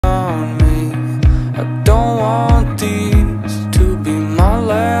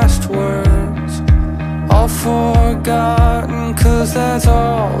'cause that's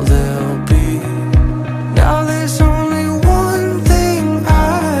all there'll be. Now there's only one thing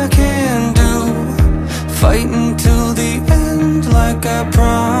I can do, fighting till the end like I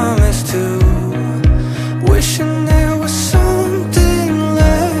promised to. Wishing there was something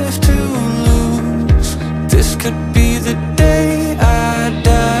left to lose. This could be the day I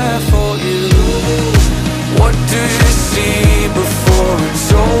die for you. What do you see before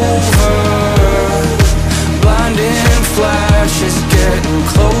it's over? Blinding flashes getting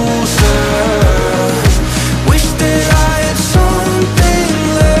closer. Wish that I had something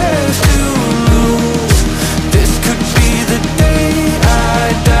left to lose. This could be the day I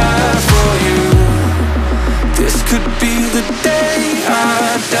die for you. This could be the day I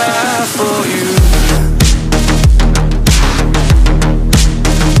die for you.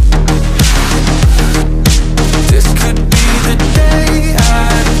 This could be the day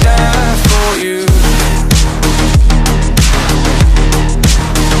I die for you.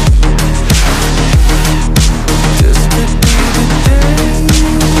 This could be the day.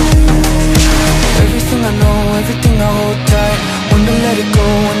 Everything I know, everything I hold tight. When to let it go,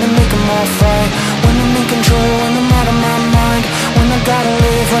 when to make them all fight. When I'm in control, when I'm out of my mind. When I gotta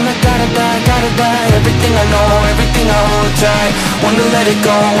live, when I gotta die, gotta die. Everything I know, everything I hold tight. When to let it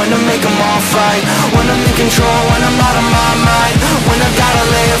go, when to make them all fight. When I'm in control, when I'm out of my mind. When I gotta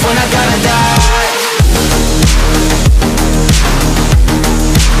live, when I gotta die.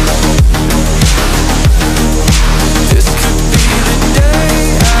 This could be the day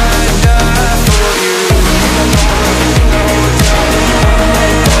I die for you.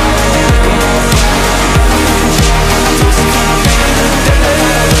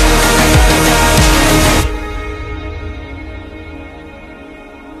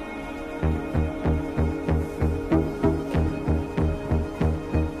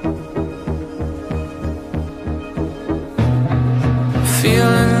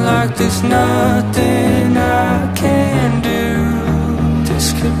 Feeling like there's nothing I can do. This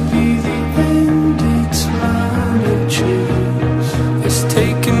could be the end, it's mine to choose. It's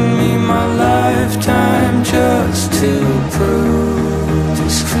taken me my lifetime just to prove.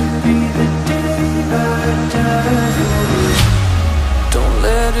 This could be the day I die. Don't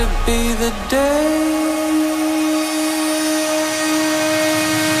let it be the day.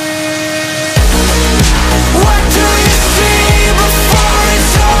 What do you see before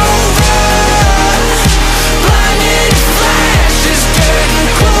it's over? Blinding flashes getting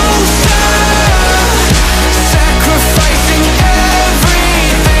closer. Sacrificing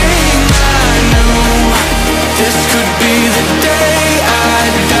everything I knew. This could be the day I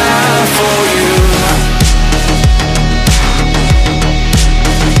die for you.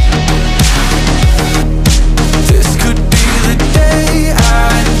 This could be the day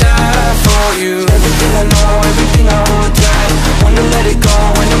I die for you. Everything I know, everything I hold tight. When to let it go,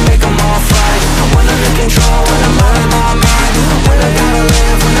 when to make them all fight. When I'm in control, when I'm out of my mind. When I gotta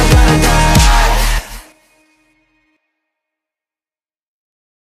live, when I gotta die.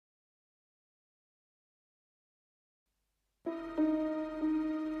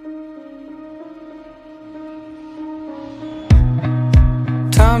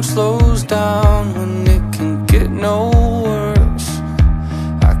 Time slows down when it can get no worse.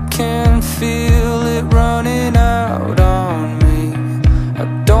 I can feel it running out on me. I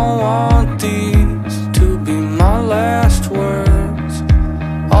don't want these to be my last words.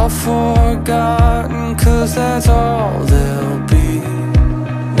 All forgotten, 'cause that's all there'll be.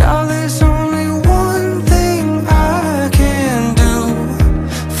 Now there's only one thing I can do,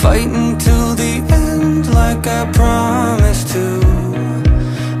 fighting till the end like I promised to.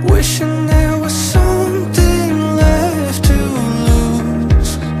 Wishing there was something left to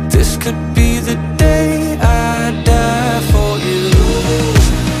lose. This could be the day I die for you.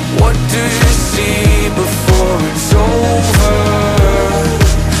 What do you see before it's over?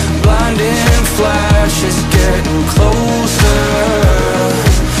 Blinding flashes getting closer.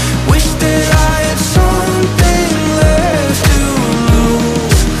 Wish that I had something left to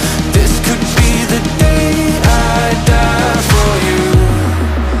lose. This could be the day I die for you.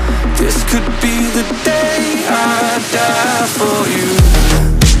 This could be the day I die for you.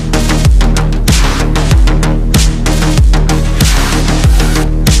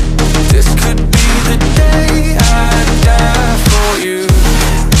 This could be the day I die for you.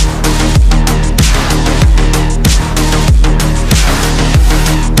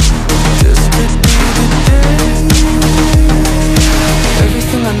 This could be the day.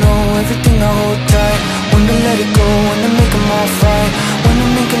 Everything I know, everything I hold tight. When to let it go, when to make them all fight. When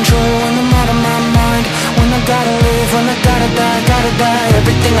I'm in control, when I'm out of my mind. When I gotta live, when I gotta die, gotta die.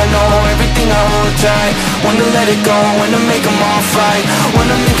 Everything I know, everything I hold tight. when to let it go, when to make them all fight, when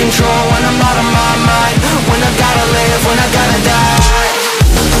I'm in control, when I'm out of my mind, when I gotta live, when I gotta die.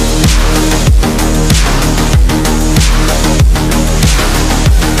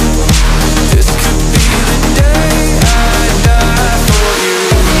 This could be the day I die for you.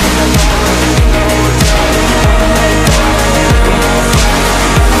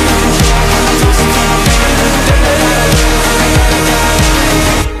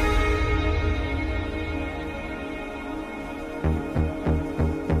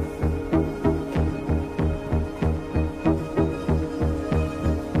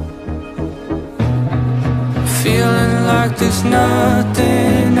 Feeling like there's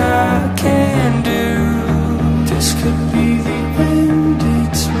nothing I can do. This could be the end,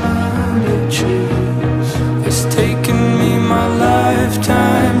 it's mine to choose. It's taken me my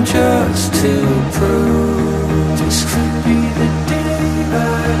lifetime just to prove. This could be the day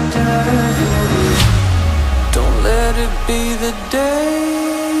I die. Don't let it be the day.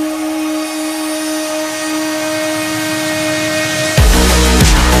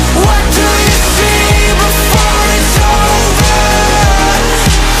 What do you see before it's over?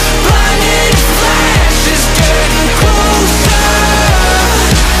 Blinded flashes getting closer,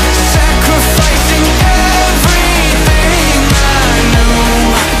 sacrificing everything I knew.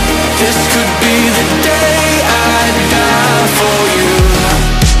 This could be the day I die for you.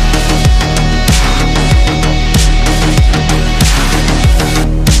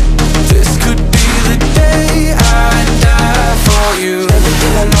 This could be the day I die for you.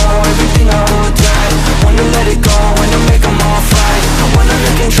 Everything I know, everything I hold tight, when to let it go, when to make them all fight, when I'm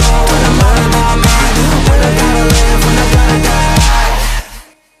in control, when I'm out of my mind, when I gotta live, when I gotta die.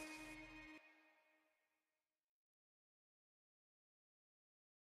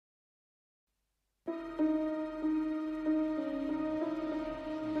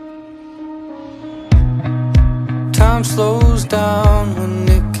 Time slows down when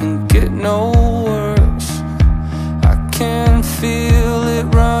it can get no worse. I can feel it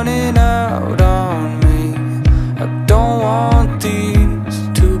running out on me. I don't want these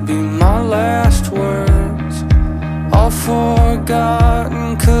to be my last words, all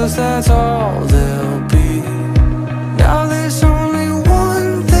forgotten, 'cause that's all they'll be. Now there's only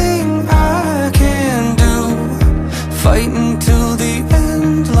one thing I can do, fighting till the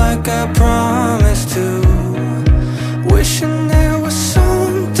end like I promised to. Wishing there was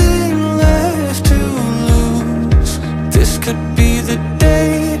something left to lose. This could be the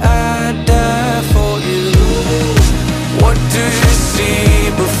day I die for you. What do you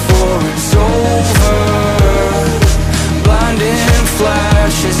see before it's over? Blinding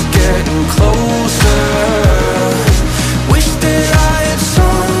flashes getting closer. Wish that I had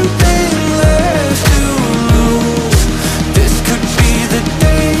something left to lose. This could be the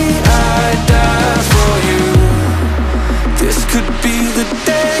day I die for you. This could be the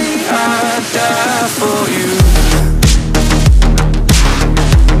day I die for you.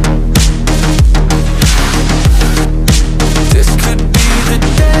 This could be the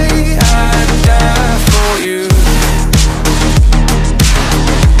day I die for you.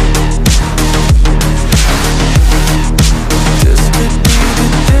 This could be the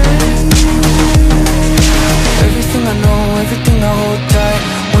day. Everything I know, everything I hold tight,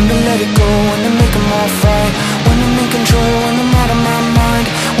 when to let it go, when to make them all fight, when I'm in control, when I'm out of my mind,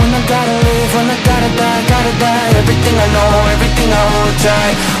 when I gotta live, when I gotta die, gotta die. Everything I know, everything I hold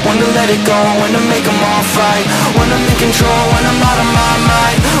tight, when to let it go, when to make them all fight, when I'm in control, when I'm out of my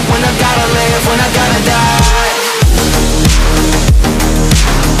mind, when I gotta live, when I gotta die.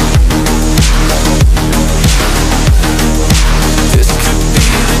 This could be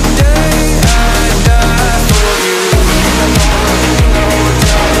the day I die for you.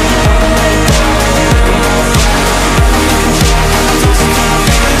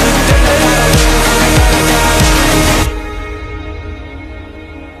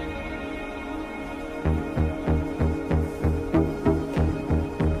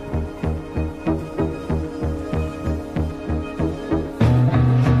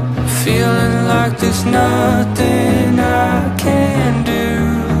 Feeling like there's nothing I can do.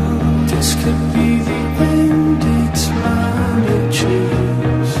 This could be the end, it's mine to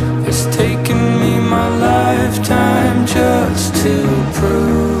choose. It's taken me my lifetime just to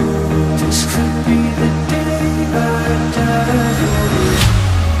prove. This could be the day I die.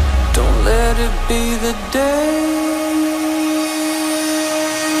 Don't let it be the day.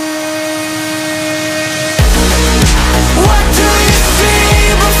 What do you see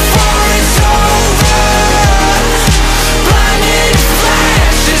before it's over? Blinded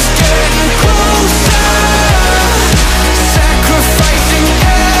flashes getting closer, sacrificing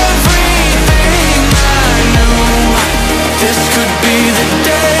everything I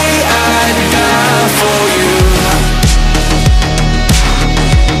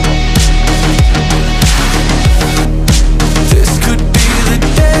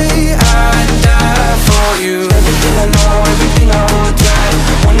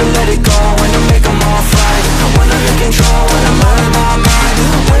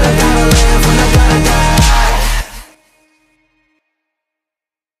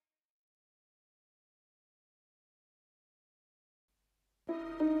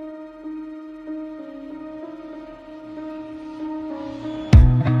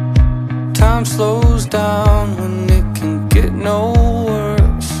Time slows down when it can get no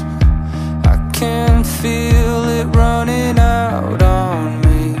worse. I can feel it running out on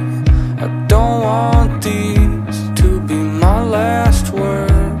me. I don't want these to be my last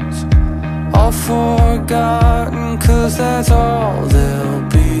words. All forgotten, 'cause that's all they'll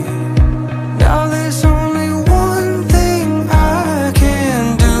be. Now there's only one thing I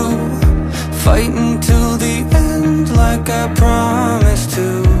can do, fighting till the end like I promised to.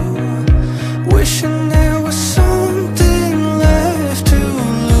 Wishing there was something left to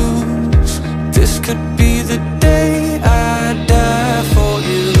lose. This could be the day I die for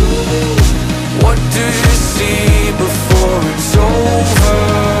you. What do you see before it's over?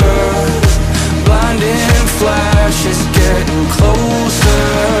 Blinding flashes getting closer.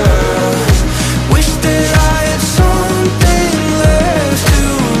 Wish that I had something left to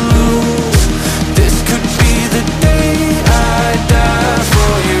lose. This could be the day I die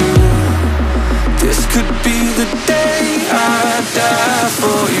for you. This could be the day I die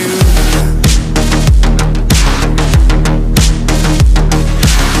for you.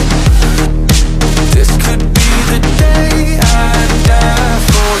 This could be the day I die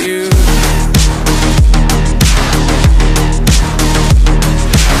for you.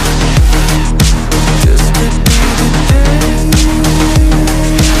 This could be the day.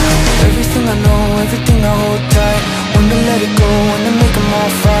 Everything I know, everything I hold tight. When to let it go, when to make them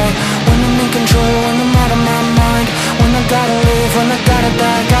all fight. When I'm in control, when I'm out of my mind. When I gotta live, when I gotta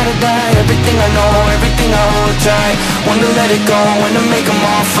die, gotta die. Everything I know, everything I hold tight. When to let it go, when to make them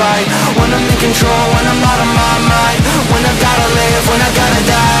all fight. When I'm in control, when I'm out of my mind. When I gotta live, when I gotta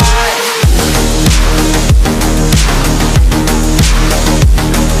die.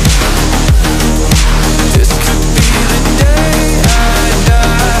 This could be the day I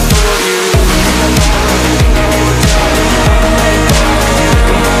die for you. Everything I hold tight.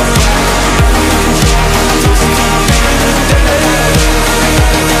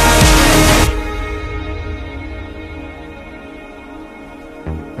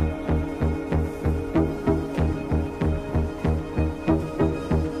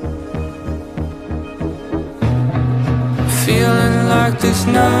 Feeling like there's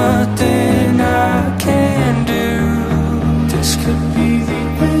nothing I can do. This could be the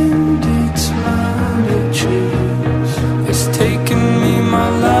end, it's mine to choose. It's taken me my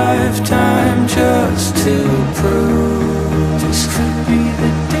lifetime just to prove. This could be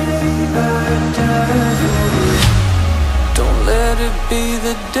the day I die for you. Don't let it be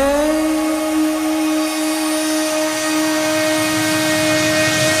the day.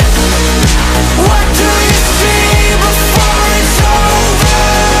 What do you see before it's over?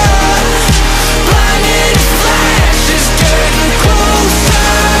 Blinding flashes getting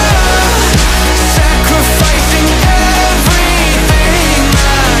closer. Sacrificing everything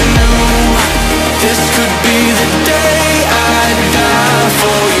I knew. This could be the day I die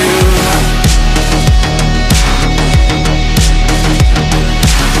for you.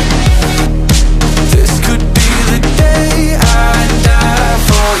 This could be the day I die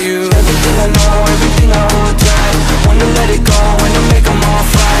for you. Everything I know, everything I hold tight. When to let it go, when to make them all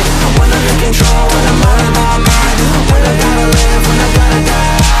fight. When I'm in control, when I'm out of my mind. When I gotta live, when I gotta die.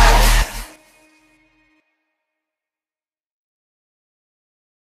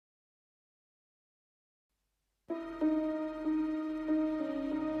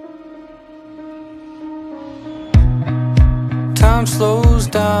 Time slows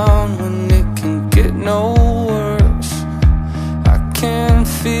down when it can get no worse. I can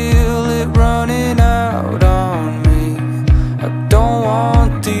feel it running out on me. I don't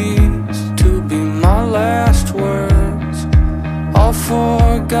want these to be my last words. All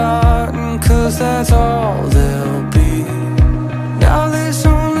forgotten, 'cause that's all they'll be. Now there's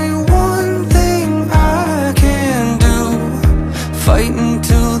only one thing I can do, fighting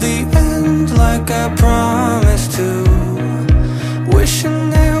till the end like I promised to. Wishing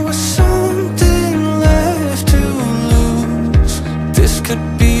there was something left to lose. This could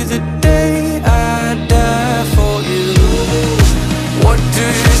be the day I die for you. What do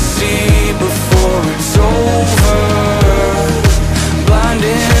you see before it's over?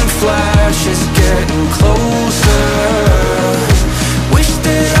 Blinding flashes getting closer. Wish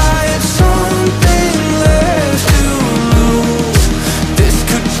that I had something left to lose. This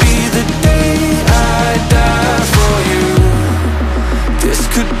could be the day I die for you. This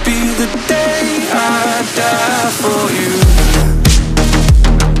could be the day I die for you.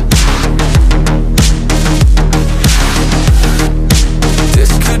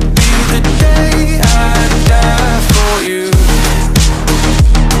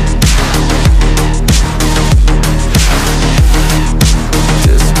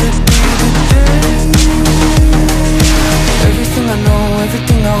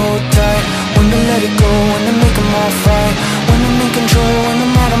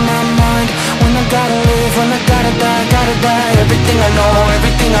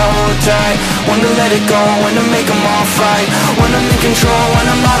 when to let it go, when to make them all fight, when I'm in control, when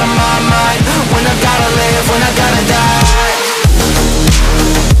I'm out of my mind, when I gotta live, when I gotta die.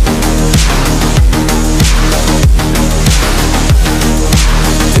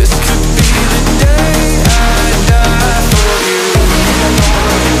 This could be the day I die for you. I know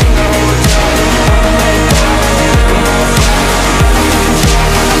everything I hold tight.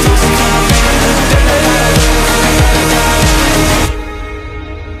 This could be the day I live, when I gotta die.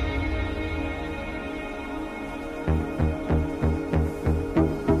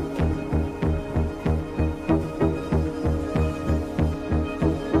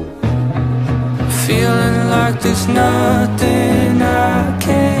 Feeling like there's nothing I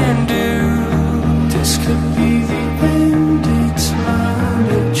can do. This could be the end, it's mine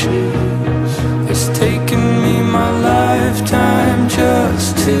to choose. It's taken me my lifetime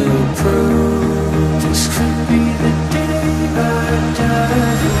just to prove. This could be the day I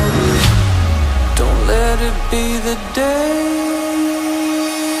die for you. Don't let it be the day.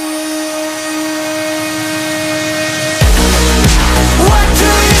 What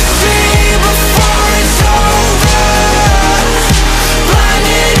do you see before it's over?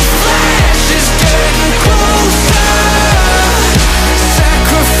 Blinding flashes getting closer,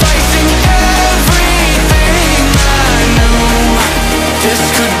 sacrificing everything I knew. This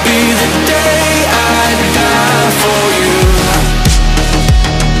could be the day I die for you.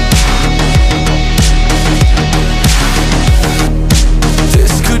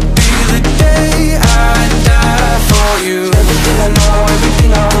 This could be the day I die for you. Everything I know,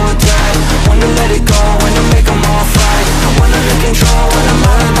 everything I hold tight, when to let it go, when to make them all fight, when I'm in control, when I'm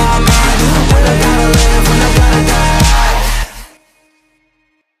out of my mind, when I gotta live, when I gotta die.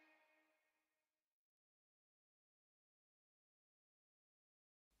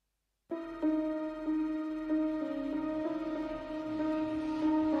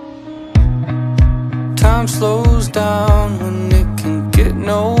 Time slows down when it can get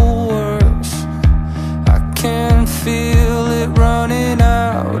no worse. I can feel it running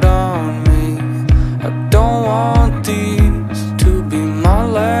out on me. I don't want these to be my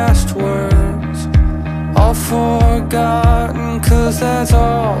last words. All forgotten, 'cause that's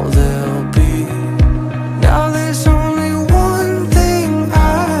all they'll be. Now there's only one thing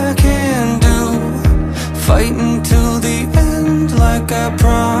I can do, fighting till the end like I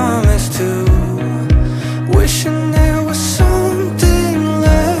promised to. Wishing there was something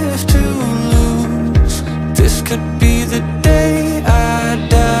left to lose. This could be the day I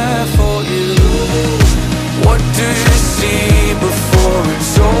die for you. What do you see before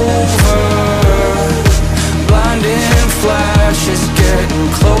it's over? Blinding flashes getting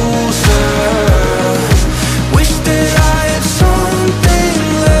closer. Wish that I had something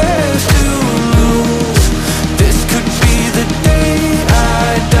left to lose. This could be the day I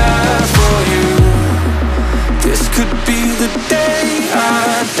die for you. This could be the day I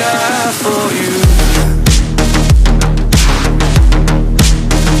die for you.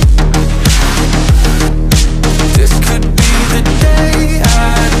 This could be the day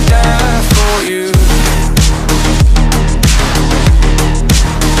I die for you.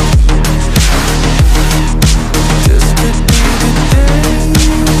 This could be the day.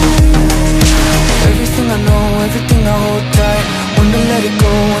 Everything I know, everything I hold tight, when to let it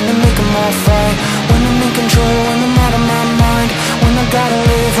go, when to make them all fight, when I'm in control, when I'm out of my mind, when I gotta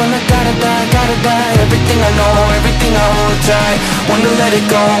live, when I gotta die, gotta die. Everything I know, everything I hold tight, when to let it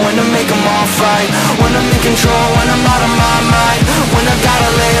go, when to make them all fight, when I'm in control, when I'm out of my mind, when I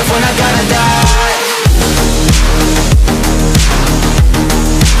gotta live, when I gotta die.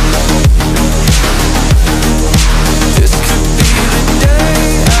 This could be the day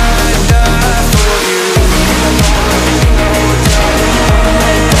I die for you. I know everything I hold tight.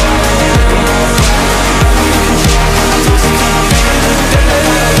 This could be the day I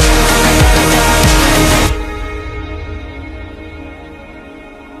live, when I gotta die.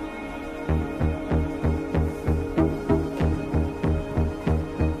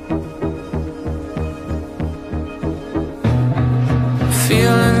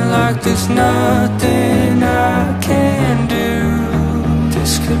 Feeling like there's nothing I can do.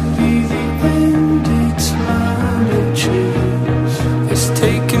 This could be the end, it's mine to choose. It's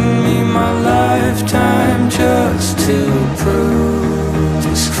taken me my lifetime just to prove.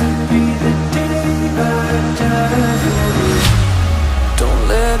 This could be the day I die for you. Don't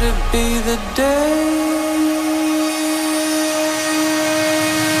let it be the day.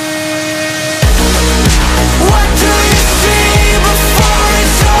 What do you see before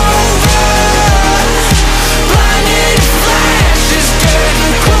it's over? Blinding flashes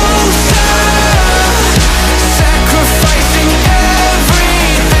getting closer, sacrificing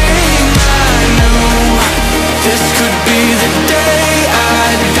everything I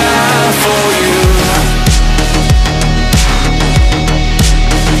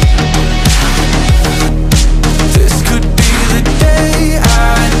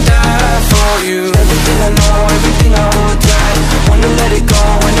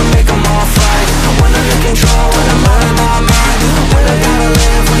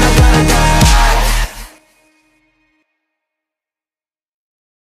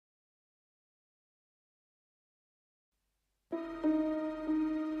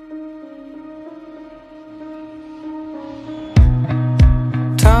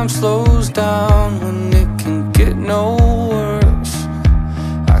Time slows down when it can get no worse.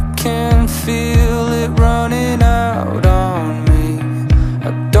 I can feel it running out on me. I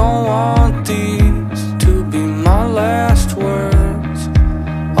don't want these to be my last words.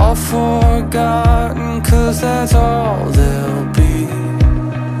 All forgotten, 'cause that's all they'll be.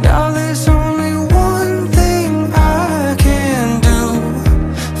 Now there's only one thing I can do,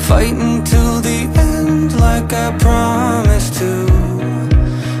 fighting till the end like I promised to.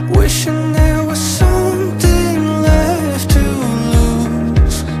 Wishing there was something left to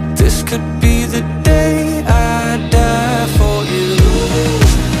lose. This could be the day I die for you.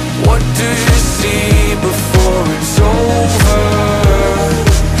 What do you see before it's over?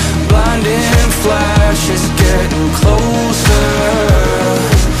 Blinding flashes getting closer.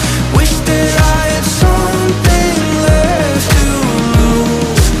 Wish that I had something left to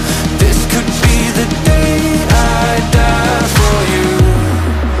lose. This could be the day I die for you.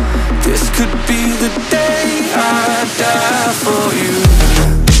 This could be the day I die for you.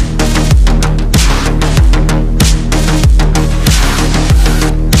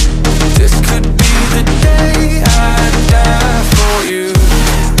 This could be the day I die for you.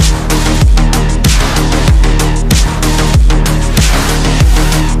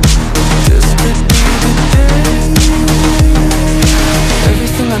 This could be the day.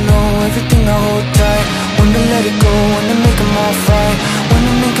 Everything I know, everything I hold tight. When to let it go, when to make them all fight. When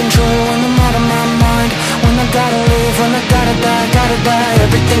I'm in control, when I'm out of my mind. When I gotta live, when I gotta die, gotta die.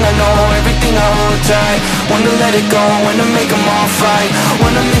 Everything I know, everything I hold tight. When to let it go, when to make them all fight.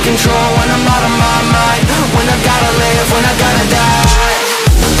 When I'm in control, when I'm out of my mind. When I gotta live, when I gotta die.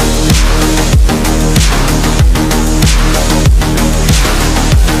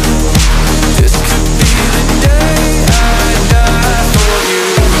 This could be the day I die for you.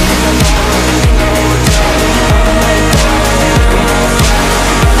 Everything I hold tight.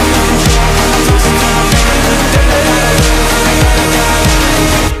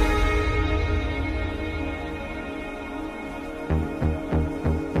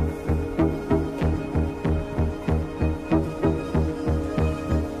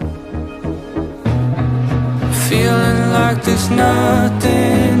 Feeling like there's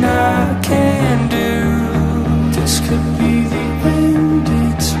nothing I can do. This could be the end,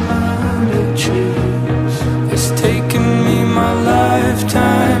 it's mine to choose. It's taken me my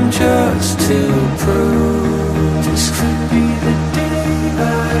lifetime just to prove. This could be the day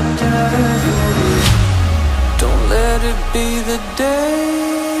I die. Don't let it be the day.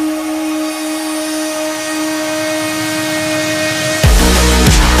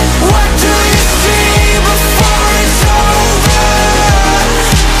 What do you see before it's over?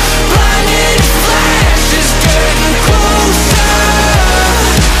 Blinded flashes getting closer.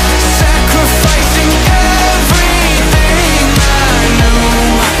 Sacrificing everything I knew.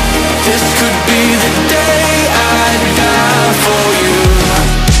 This could be the day I die for you.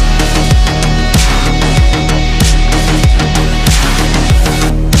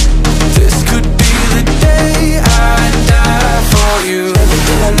 This could be the day I die for you.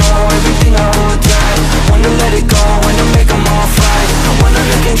 Everything I know, everything I hold tight. When to let it go, when to make them all fight. When I'm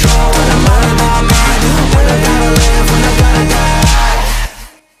in control, when I'm out of my mind. When I gotta live, when I gotta die.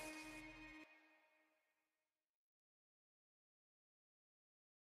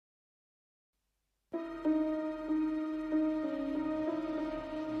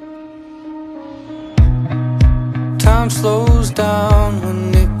 Time slows down when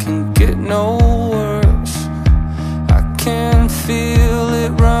it can get no worse. I can feel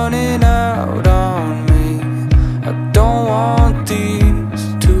it running out on me. I don't want these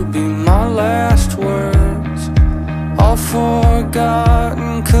to be my last words. All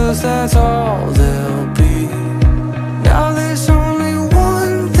forgotten, 'cause that's all they'll be. Now there's only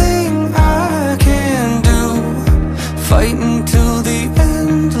one thing I can do, fighting till the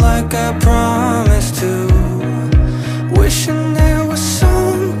end like I promised to. Wishing there was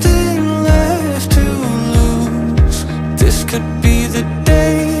something left to lose. This could be the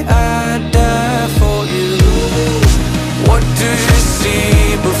day I die for you. What do you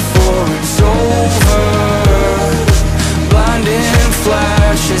see before it's over? Blinding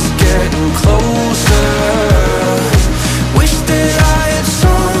flashes getting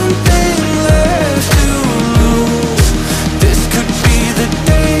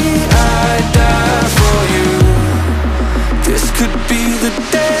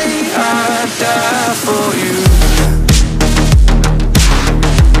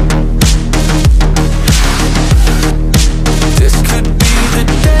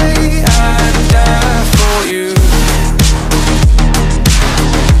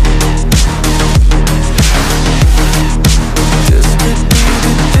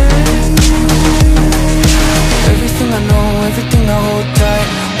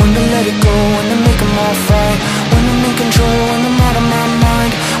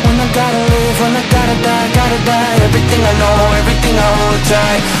die. Everything I know, everything I hold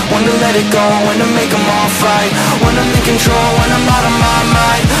tight. When to let it go, when to make them all fight. When I'm in control, when I'm out of my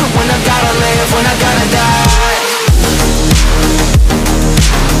mind. When I gotta live, when I gotta die.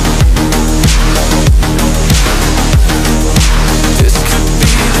 This could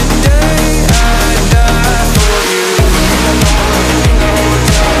be the day I die for you. I know everything I hold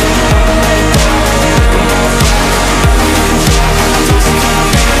tight. This could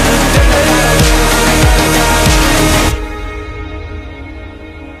be the day I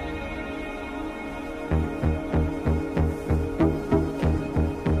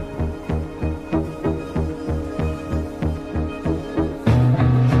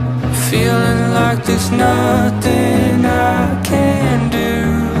feeling like there's nothing I can do.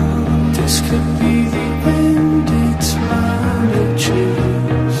 This could be the end, it's mine to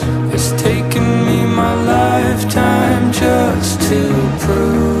choose. It's taken me my lifetime just to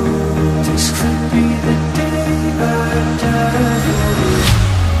prove. This could be the day I die.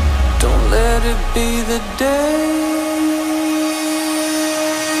 Don't let it be the day.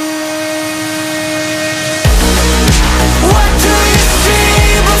 What do you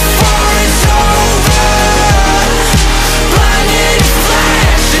see before it's over? Blinding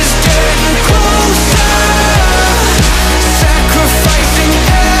flashes getting closer. Sacrificing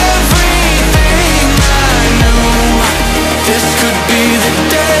everything I knew. This could be the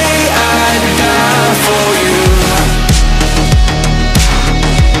day I die for you.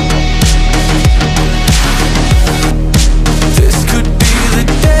 This could be the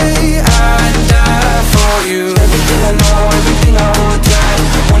day I die for you. Everything I know, everything I hold tight.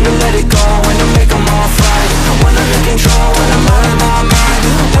 When to let it go, when to make them all fight. When I'm in control, when I'm out of my mind.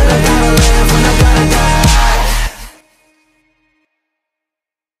 When I gotta live, when I gotta die.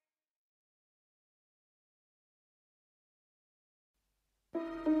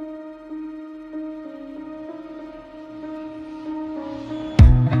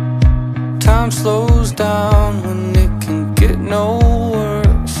 Time slows down when it can get no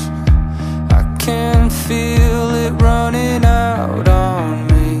worse. I can feel it running out on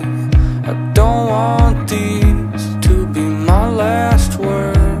me. I don't want these to be my last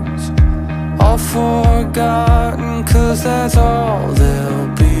words. All forgotten, 'cause that's all they'll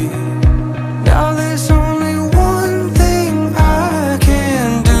be. Now there's only one thing I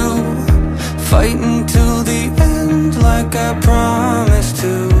can do. Fighting till the end like I promised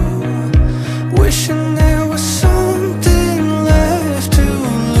to. Wishing there was something left to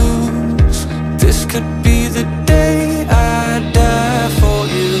lose. This could be the day I die for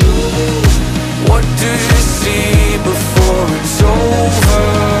you. What do you see before it's over?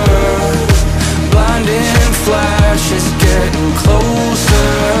 Blinding flashes getting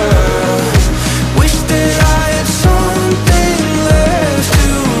closer. Wish that I had something left to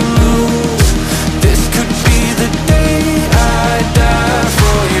lose. This could be the day I die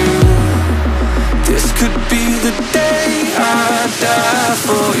for you. This could be the day I die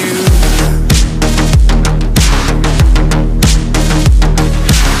for you.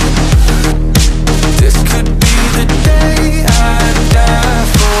 This could be the day I die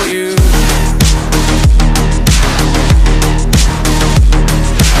for you.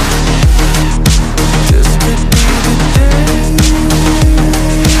 This could be the day.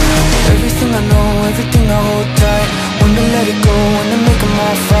 Everything I know, everything I hold tight. When to let it go, when to make them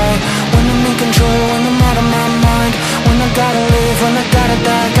all fight. When I'm in control, when I'm out of my mind. When I gotta live, when I gotta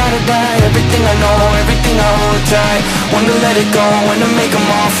die, gotta die. Everything I know, everything I hold tight. When to let it go, when to make them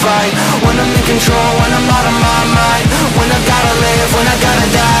all fight. When I'm in control, when I'm out of my mind. When I gotta live, when I gotta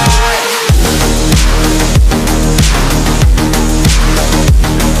die.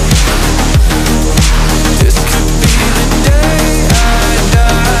 This could be the day I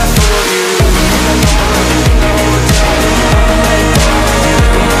die for you. I know everything I hold tight.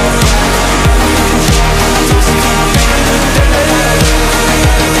 This could be the day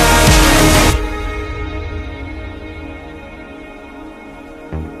I die.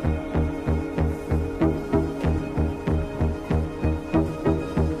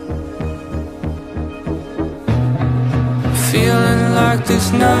 Feeling like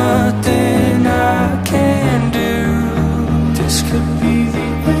there's nothing I can do. This could be the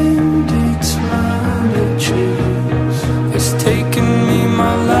end, it's mine to choose. It's taken me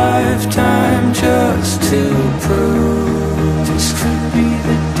my lifetime just to prove. This could be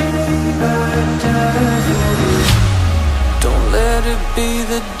the day I die. Don't let it be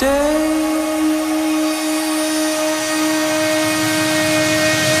the day.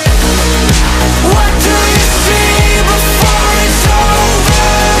 What do you see before it's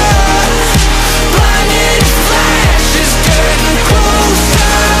over? Blinding flashes getting closer.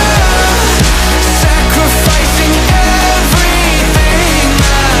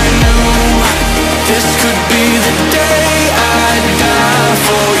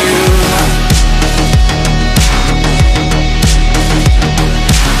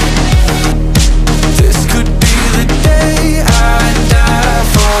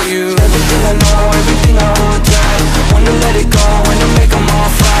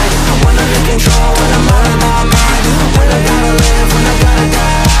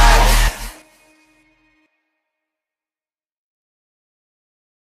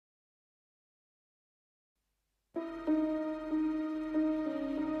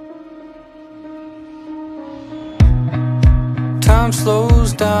 Time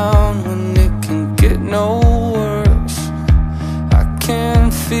slows down when it can get no worse. I can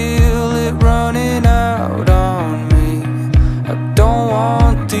feel it running out on me. I don't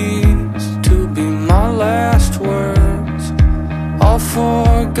want these to be my last words. All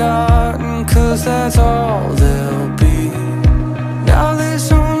forgotten, 'cause that's all they'll be. Now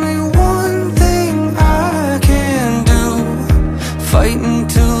there's only one thing I can do, fighting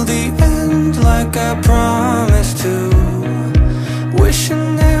till the end like I promised to.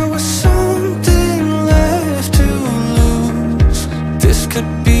 Wishing there was something left to lose. This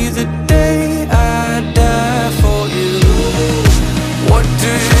could be the day I die for you. What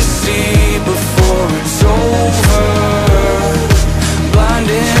do you see before it's over?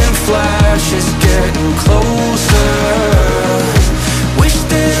 Blinding flashes getting closer. Wish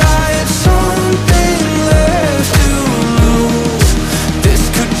that I had something left to lose. This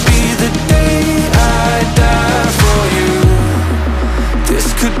could be the day I die for you. This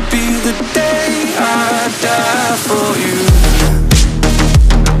could be the day I die for you.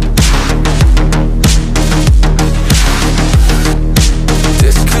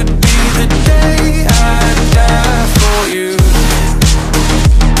 This could be the day I die for you.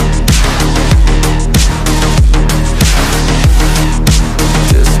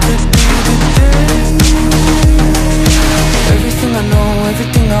 This could be the day. Everything I know,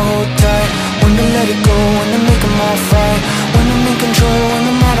 everything I hold tight. When to let it go, when to make them all fight. When I'm in control, when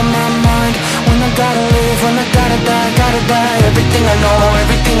I'm out of my mind. When I gotta live, when I gotta die, gotta die. Everything I know,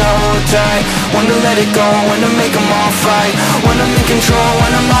 everything I hold tight. When to let it go, when to make them all fight. When I'm in control,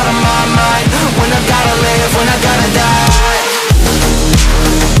 when I'm out of my mind. When I gotta live, when I gotta die.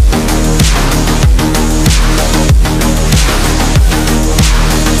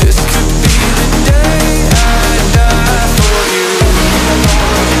 This could be the day I die for you.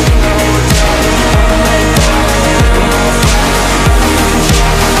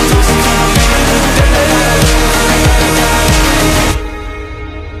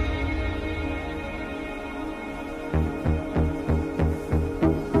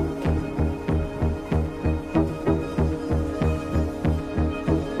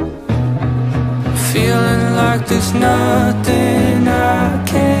 Feeling like there's nothing I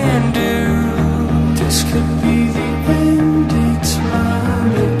can do. This could be the end, it's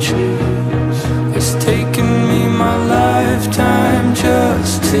mine to choose. It's taken me my lifetime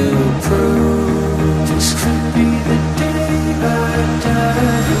just to prove. This could be the day I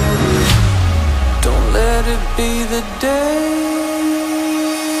die. Don't let it be the day.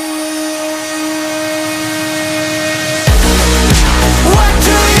 What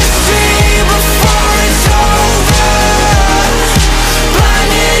do you see before it's over?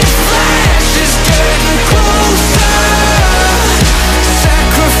 Blinding flashes getting closer.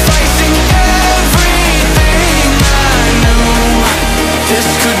 Sacrificing everything I knew. This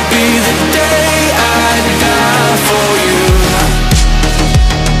could be the day I die for you.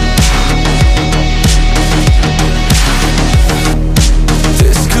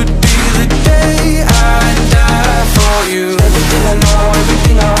 This could be the day I die for you. Everything I know,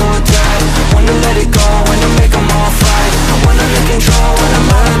 everything I hold tight. When to let it go, when to make them all fight. When I'm in control, when I'm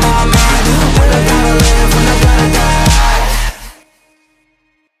out of my mind. When I gotta live, when I gotta die.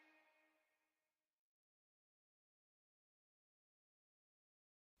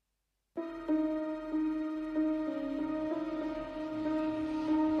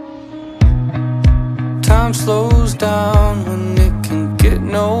 Time slows down when it can get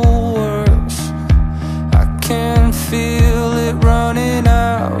no worse. I can feel it running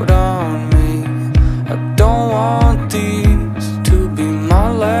out on me. I don't want these to be my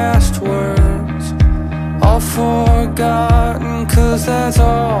last words. All forgotten, 'cause that's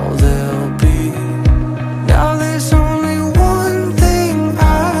all they'll be. Now there's only one thing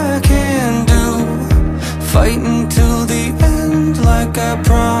I can do, fighting till the end like I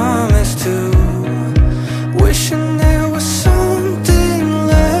promised to. Wishing there was something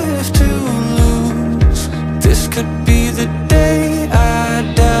left to lose. This could be the day I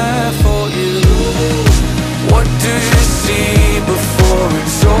die for you. What do you see before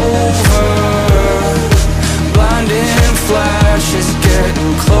it's over? Blinding flashes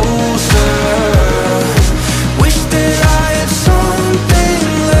getting closer. Wish that I had something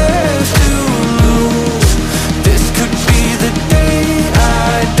left to lose. This could be the day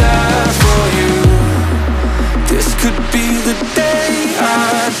I die for you. This could be the day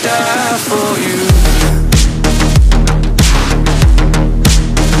I die for you.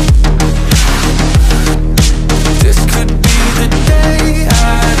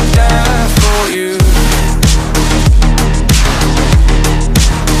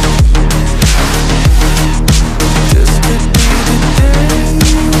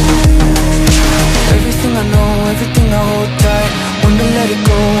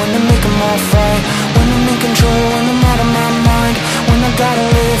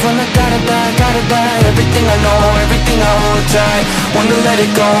 when I gotta die. Everything I know, everything I hold tight. When to let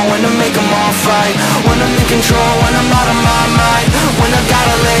it go, when to make them all fight. When I'm in control, when I'm out of my mind. When I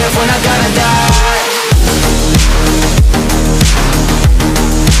gotta live, when I gotta die.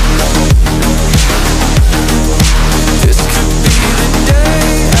 This could be the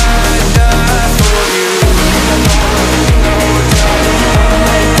day I die for you.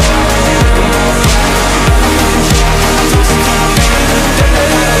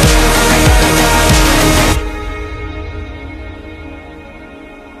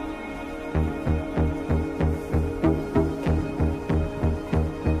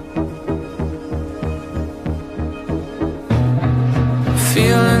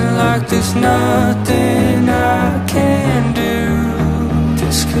 Feeling like there's nothing I can do.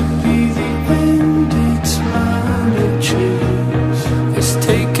 This could be the end, it's mine to choose. It's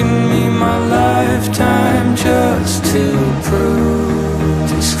taken me my lifetime just to prove.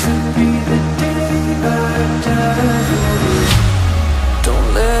 This could be the day I die. Don't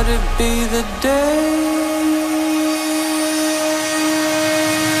let it be the day.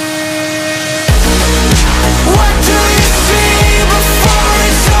 What do you see before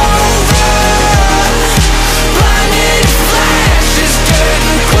it's over? Blinded flashes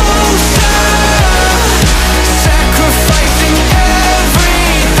getting closer. Sacrificing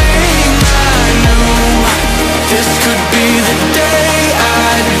everything I knew. This could be the day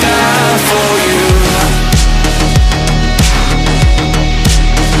I die for you.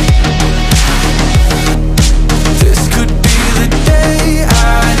 This could be the day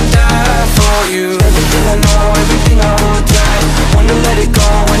I die for you. Everything I know, everything I hold tight. When to let it go,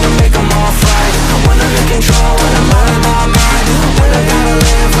 when to make them all fight. When I'm in control, when I'm out of my mind. When I gotta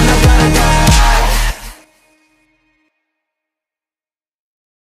live, when I gotta die.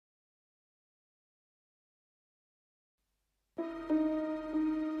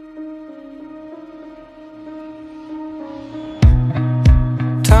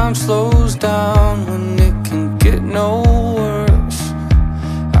 Time slows down when it can get no worse.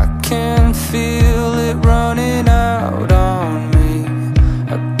 I can feel it running out on me.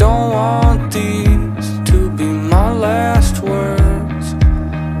 I don't want these to be my last words.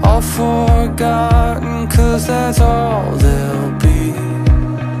 All forgotten, 'cause that's all they'll be.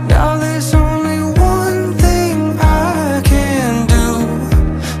 Now there's only one thing I can do.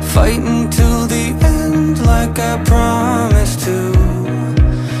 Fighting till the end like I promised to.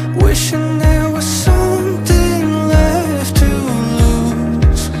 Wishing there was something left to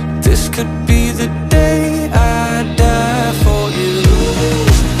lose. This could be the day I die for you.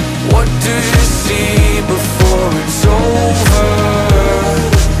 What do you see before it's over?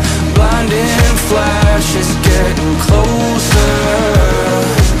 Blinding flashes getting closer.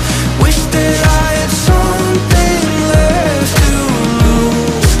 Wish that I had something left to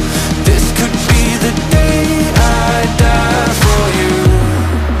lose. This could be the day I die for you.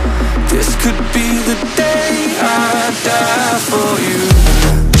 This could be the day I die for you.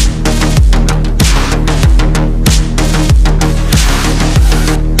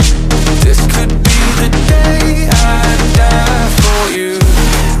 This could be the day I die for you.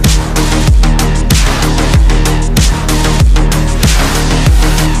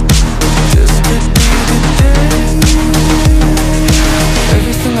 This could be the day.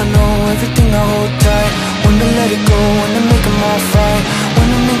 Everything I know, everything I hold tight. When to let it go, when to make them all fight. When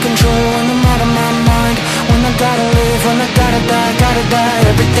I'm in control, when I'm out of my mind. When I gotta live, when I gotta die.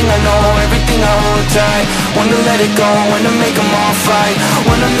 Everything I know, everything I hold tight. When to let it go, when to make them all fight.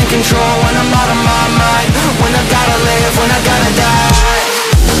 When I'm in control, when I'm out of my mind. When I gotta live, when I gotta die.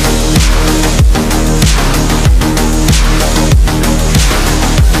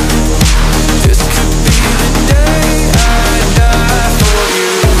 This could be the day I die for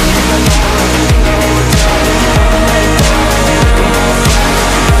you.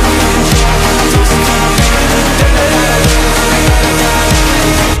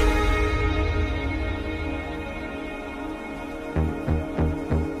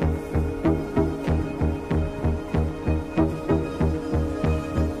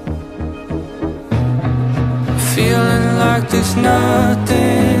 Feeling like there's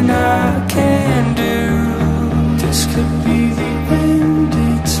nothing I can do. This could be the end,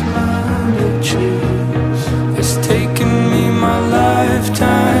 it's mine to choose. It's taken me my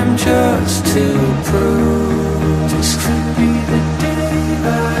lifetime just to prove. This could be the day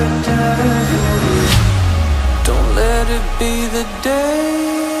I die. Don't let it be the day.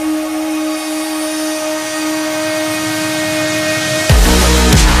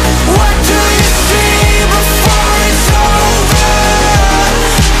 What do you see before it's over?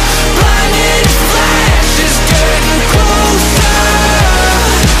 Blinded flashes getting closer.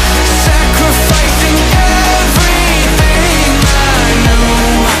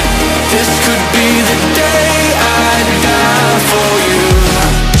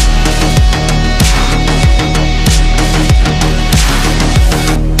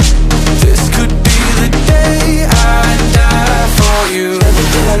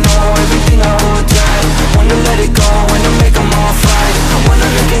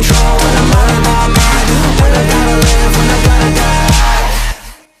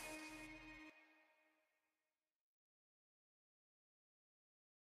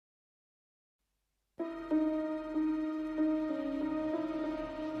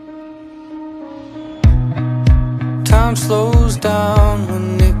 time slows down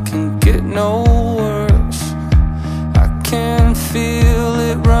when it can get no worse. I can feel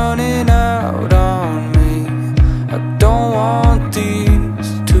it running out on me. I don't want these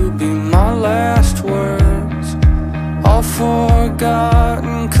to be my last words, all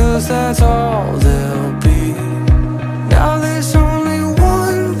forgotten, 'cause that's all they'll be. Now there's only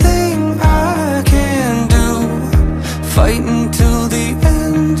one thing I can do, fighting till the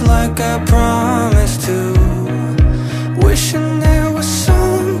end like I promised to. Wishing there was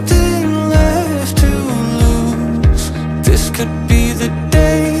something left to lose. This could be the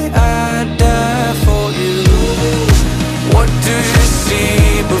day I die for you. What do you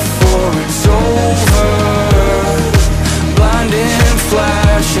see before it's over? Blinding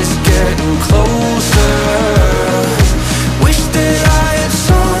flashes getting closer. Wish that I had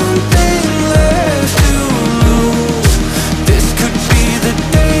something left to lose. This could be the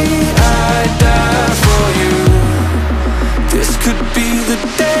day I die for you. This could be the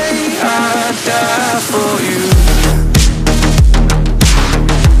day I die for you.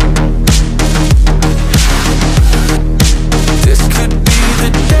 This could be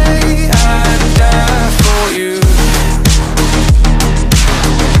the day I die for you.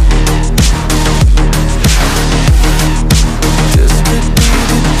 This could be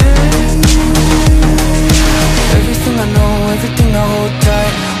the day. Everything I know, everything I hold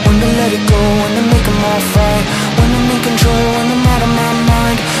tight. When to let it go, when to make them all fight. When I'm in control, when I'm out of my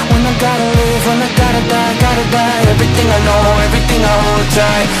mind. When I gotta live, when I gotta die, gotta die. Everything I know, everything I hold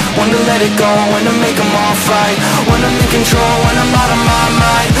tight. When to let it go, when to make them all fight. When I'm in control, when I'm out of my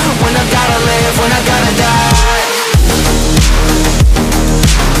mind. When I gotta live, when I gotta die.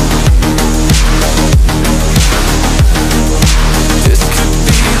 This could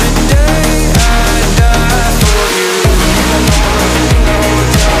be the day I die for you. I know everything I hold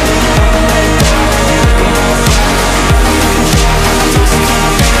tight.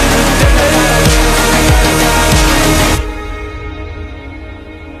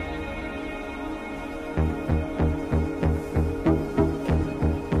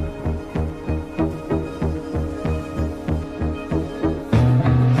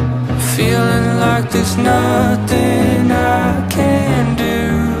 Feeling like there's nothing I can do.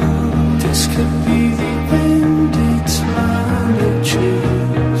 This could be the end, it's mine to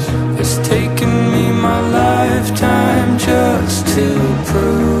choose. It's taken me my lifetime just to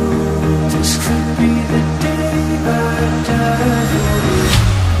prove. This could be the day I die for you.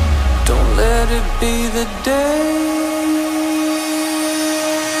 Don't let it be the day.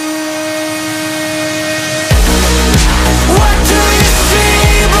 What do you see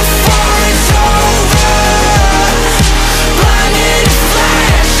before it's over? Blinding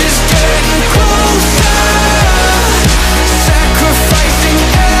flashes getting closer. Sacrificing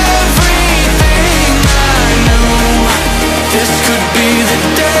everything I knew. This could be the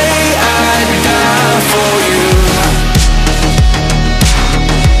day I die for you.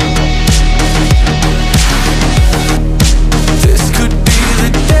 This could be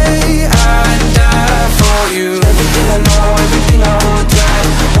the day I die for you. Everything I know, everything I hold tight.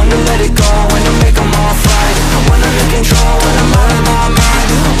 When to let it go, when to make them all fight. When I'm in control, when I'm out of my mind.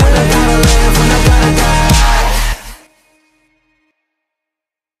 When I gotta live, when I gotta die.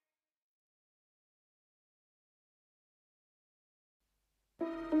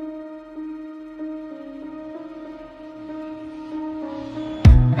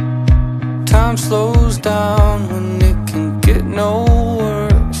 Time slows down when it can get no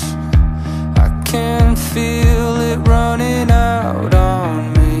worse. I can feel it running out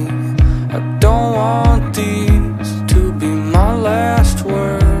on me. I don't want these to be my last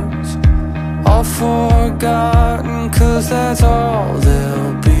words, all forgotten, 'cause that's all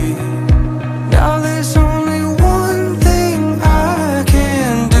they'll be. Now there's only one thing I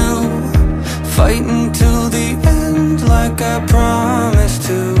can do, fighting till the end like I promised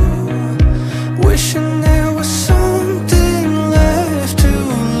to. Wishing there was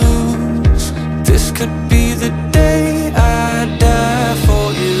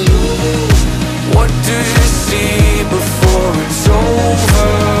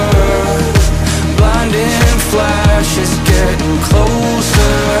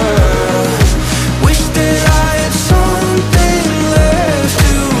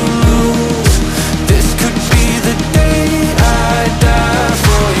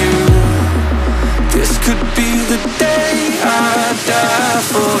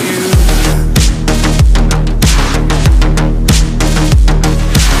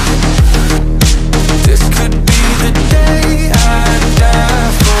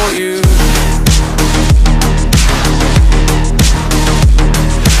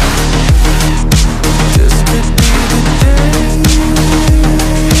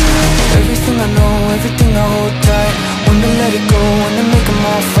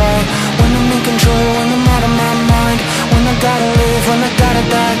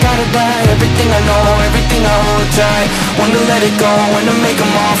let it go, when to make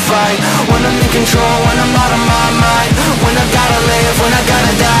them all fight, when I'm in control, when I'm out of my mind, when I gotta live, when I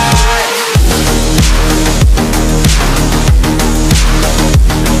gotta die.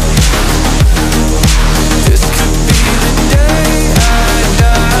 This could be the day I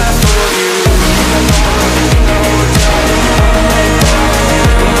die for you.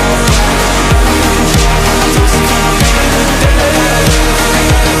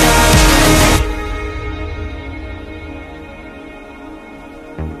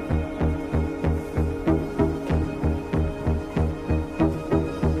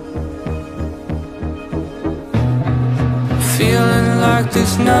 Feeling like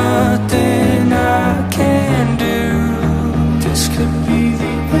there's nothing I can do. This could be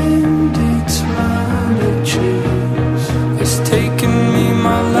the end, it's mine to choose. It's taken me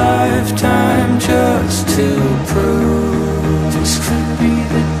my lifetime just to prove. This could be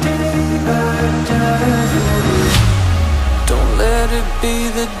the day I die. Don't let it be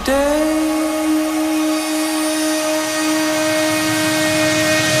the day.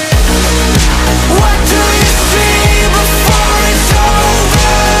 What do you see before it's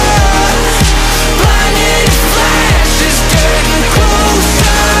over? Blinding flashes getting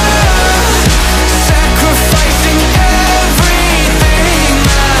closer, sacrificing everything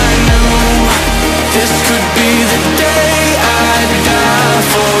I knew. This could be the day I die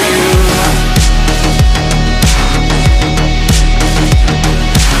for you.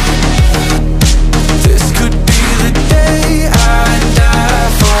 This could be the day I die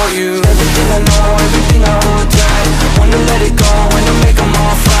for you. Everything I know, everything I hold tight, when to let it go, when to make them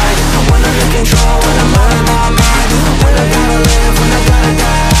all fight, when I'm in control, when I'm out of my mind, when I gotta live, when I gotta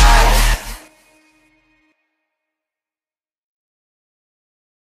die.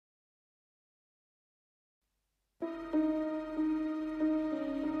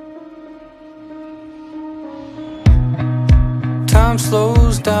 Time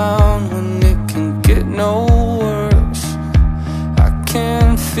slows down when it can get no worse. I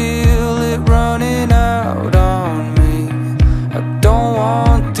can feel it running out on me. I don't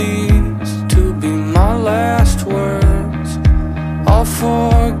want these to be my last words, all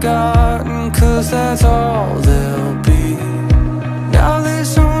forgotten, 'cause that's all they'll be. Now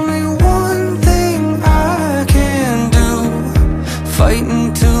there's only one thing I can do,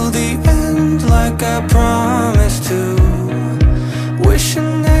 fighting till the end like I promised to.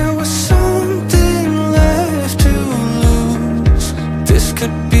 Wishing there was something left to lose. This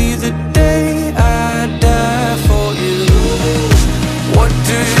could be the day I die for you. What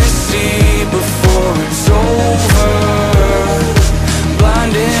do you see before it's over?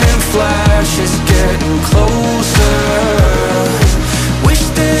 Blinding flashes getting closer. Wish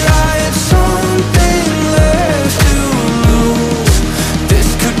that I had something left to lose. This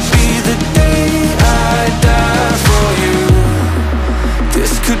could be the day I die for you.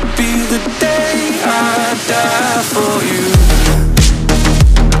 This could be the day I die for you.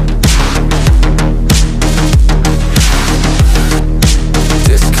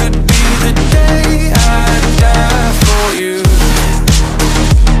 This could be the day I die for you.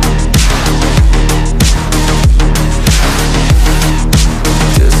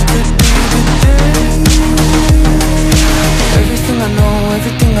 This could be the day. Everything I know,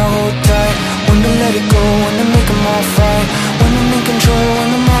 everything I hold tight, when to let it go, when to make them all fight, when I'm in control, when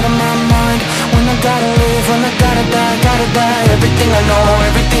I'm out of my mind, when I gotta live, when I gotta die, gotta die. Everything I know,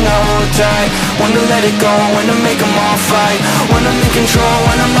 everything I hold tight, when to let it go, when to make them all fight, when I'm in control,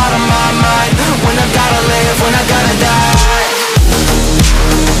 when I'm out of my mind, when I gotta live, when I gotta die.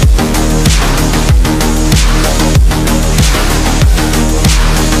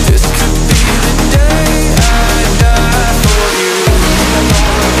 This could be the day I die for you.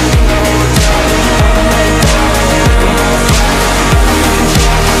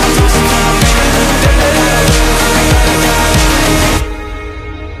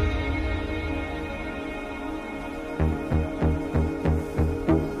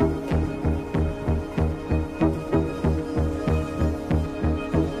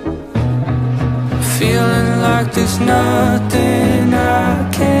 Feeling like there's nothing I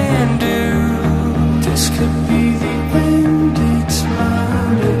can do. This could be the end, it's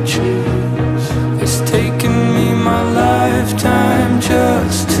mine to choose. It's taken me my lifetime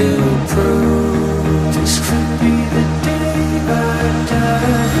just to prove. This could be the day I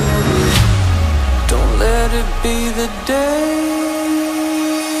die. Don't let it be the day.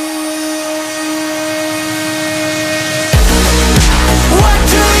 What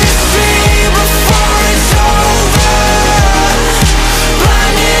do you see before it's over?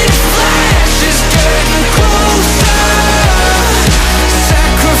 Blinding flashes getting closer,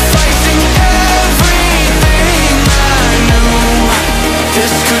 sacrificing everything I knew.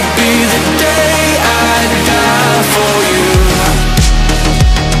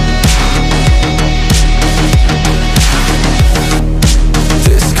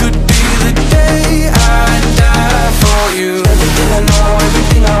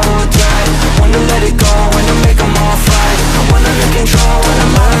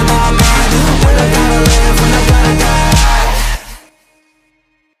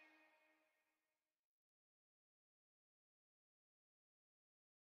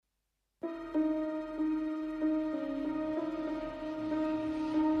 Time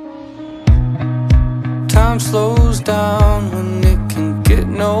slows down when it can get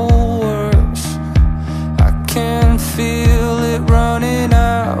no worse. I can feel it running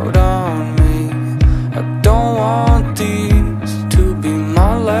out on me. I don't want these to be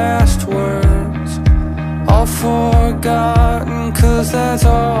my last words. All forgotten, 'cause that's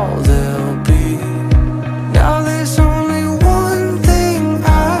all they'll be. Now there's only one thing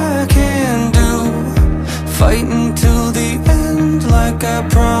I can do, fight until the end like I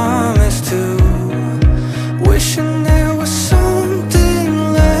promised to. Wishing there was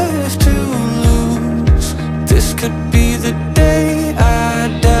something left to lose. This could be the day I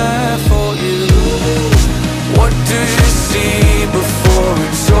die for you. What do you see before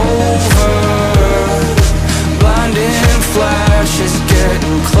it's over? Blinding flashes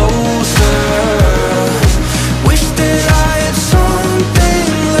getting closer. Wish that I had something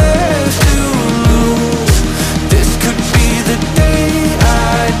left to lose. This could be the day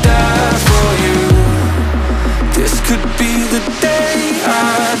I die for you. This could be the day I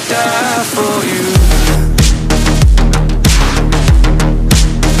die for you.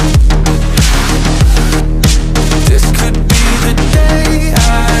 This could be the day I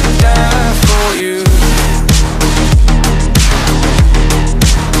die for you.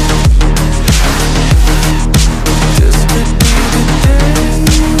 This could be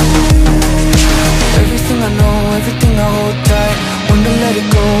the day. Everything I know, everything I hold tight. When to let it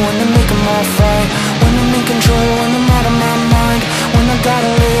go, when to make them all fight. When I'm in control, when I'm out of my mind. When I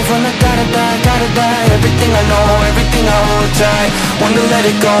gotta live, when I gotta die, gotta die. Everything I know, everything I hold tight. When to let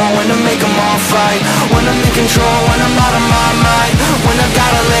it go, when to make them all fight. When I'm in control, when I'm out of my mind. When I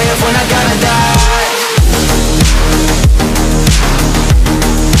gotta live, when I gotta die.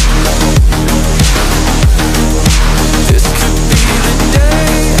 This could be the day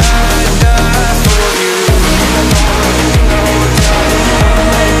I die for you. Everything I hold tight.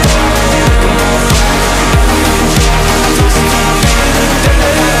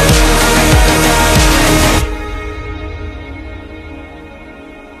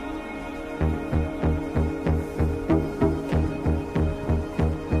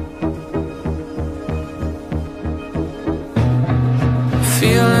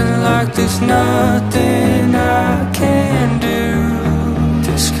 Feeling like there's nothing I can do.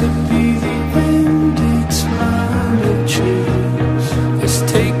 This could be the end, it's mine to choose. It's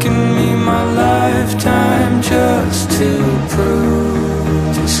taken me my lifetime just to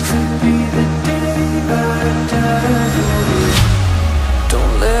prove. This could be the day I die.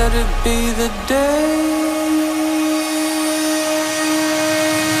 Don't let it be the day